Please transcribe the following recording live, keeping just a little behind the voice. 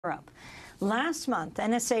Europe. Last month,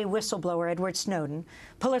 NSA whistleblower Edward Snowden,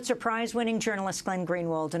 Pulitzer Prize-winning journalist Glenn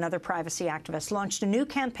Greenwald, and other privacy activists launched a new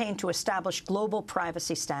campaign to establish global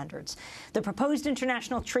privacy standards. The proposed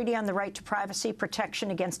international treaty on the right to privacy, protection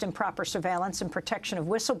against improper surveillance, and protection of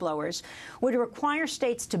whistleblowers would require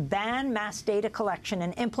states to ban mass data collection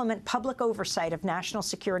and implement public oversight of national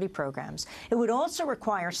security programs. It would also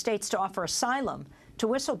require states to offer asylum to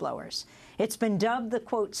whistleblowers. It's been dubbed the,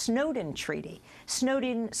 quote, Snowden Treaty.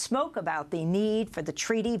 Snowden spoke about the need for the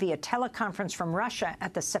treaty via teleconference from Russia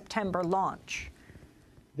at the September launch.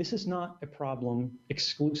 This is not a problem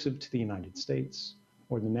exclusive to the United States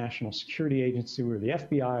or the National Security Agency or the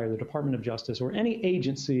FBI or the Department of Justice or any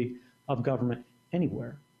agency of government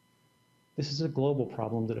anywhere. This is a global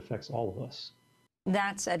problem that affects all of us.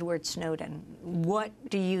 That's Edward Snowden. What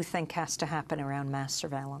do you think has to happen around mass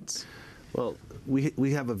surveillance? Well,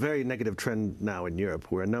 we have a very negative trend now in Europe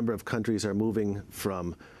where a number of countries are moving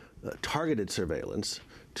from targeted surveillance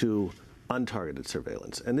to untargeted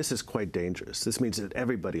surveillance. And this is quite dangerous. This means that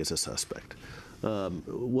everybody is a suspect.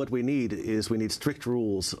 What we need is strict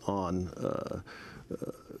rules on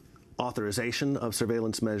authorization of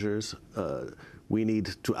surveillance measures. We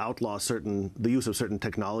need to outlaw the use of certain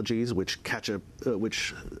technologies which cast a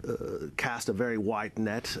very wide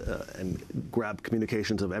net and grab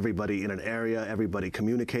communications of everybody in an area, everybody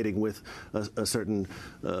communicating with a certain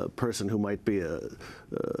person who might be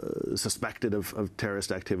suspected of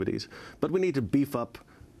terrorist activities. But we need to beef up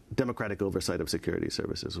democratic oversight of security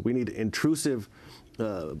services. We need intrusive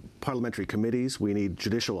parliamentary committees. We need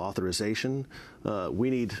judicial authorization. We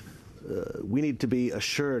need to be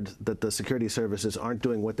assured that the security services aren't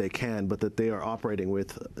doing what they can, but that they are operating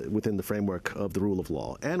within the framework of the rule of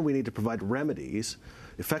law. And we need to provide remedies,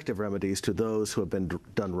 effective remedies, to those who have been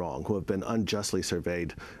done wrong, who have been unjustly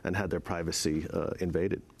surveyed and had their privacy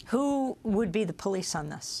invaded. Who would be the police on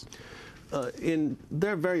this?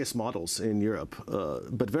 There are various models in Europe,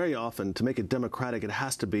 but very often, to make it democratic, it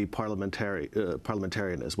has to be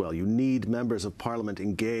parliamentarian as well. You need members of parliament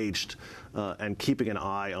engaged and keeping an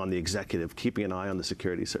eye on the executive, keeping an eye on the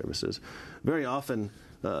security services. Very often,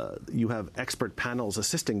 you have expert panels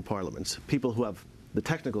assisting parliaments, people who have the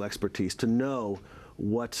technical expertise to know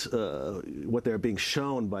what they're being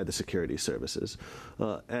shown by the security services.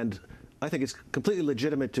 And I think it's completely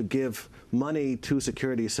legitimate to give money to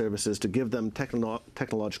security services, to give them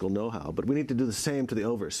technological know-how, but we need to do the same to the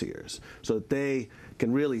overseers so that they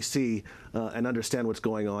can really see and understand what's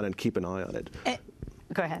going on and keep an eye on it.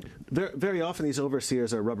 Go ahead. Very often these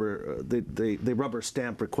overseers are they rubber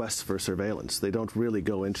stamp requests for surveillance. They don't really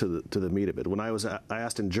go into the meat of it. When I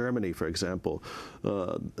asked in Germany, for example,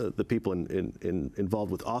 the people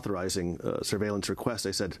involved with authorizing surveillance requests,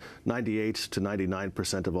 they said 98 to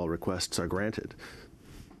 99% of all requests are granted.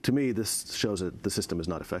 To me, this shows that the system is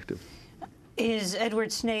not effective. Is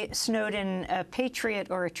Edward Snowden a patriot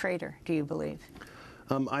or a traitor, do you believe?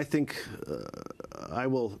 I think I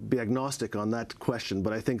will be agnostic on that question,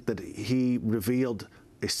 but I think that he revealed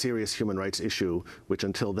a serious human rights issue, which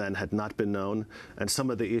until then had not been known, and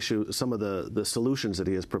some of the solutions that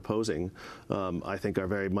he is proposing, I think, are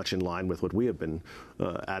very much in line with what we have been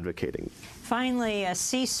advocating. Finally, a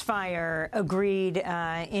ceasefire agreed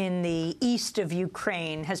in the east of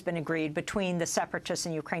Ukraine has been agreed between the separatists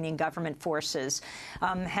and Ukrainian government forces,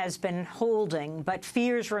 has been holding, but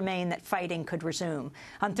fears remain that fighting could resume.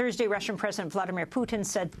 On Thursday, Russian President Vladimir Putin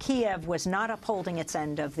said Kiev was not upholding its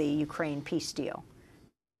end of the Ukraine peace deal.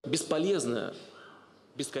 It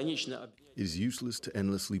is useless to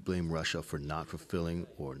endlessly blame Russia for not fulfilling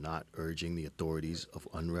or not urging the authorities of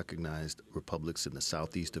unrecognized republics in the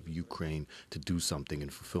southeast of Ukraine to do something in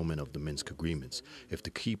fulfillment of the Minsk agreements. If the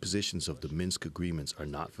key positions of the Minsk agreements are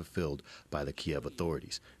not fulfilled by the Kiev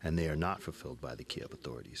authorities, and they are not fulfilled by the Kiev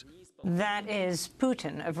authorities. That is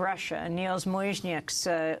Putin of Russia. Nils Muižnieks,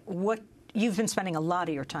 you've been spending a lot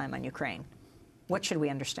of your time on Ukraine. What should we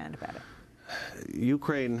understand about it?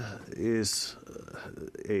 Ukraine is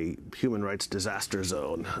a human rights disaster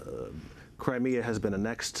zone. Crimea has been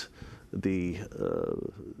annexed. The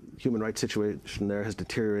human rights situation there has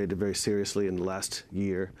deteriorated very seriously in the last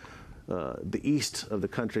year. The east of the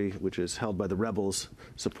country, which is held by the rebels,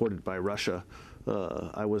 supported by Russia.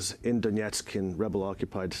 I was in Donetsk, in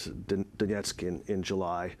rebel-occupied Donetsk in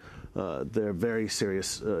July. There are very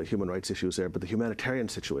serious human rights issues there, but the humanitarian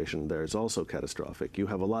situation there is also catastrophic. You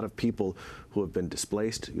have a lot of people who have been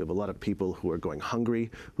displaced. You have a lot of people who are going hungry,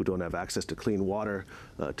 who don't have access to clean water,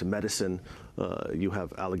 to medicine. You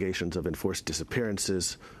have allegations of enforced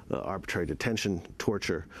disappearances, arbitrary detention,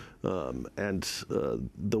 torture, and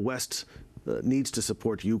the West needs to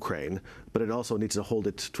support Ukraine, but it also needs to hold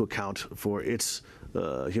it to account for its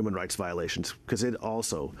human rights violations, because it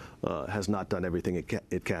also has not done everything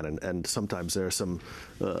it can, and sometimes there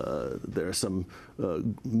are some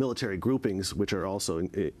military groupings which are also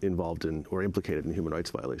involved in or implicated in human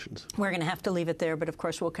rights violations. We're going to have to leave it there, but of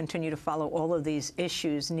course we'll continue to follow all of these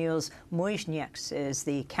issues. Nils Muižnieks is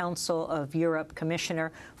the Council of Europe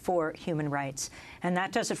Commissioner for Human Rights. And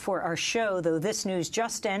that does it for our show, though this news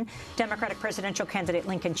just in. Democratic presidential candidate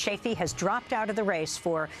Lincoln Chafee has dropped out of the race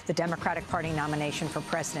for the Democratic Party nomination for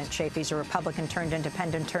president. Chafee's a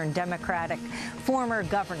Republican-turned-independent-turned-Democratic former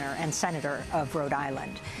governor and senator of Rhode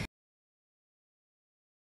Island.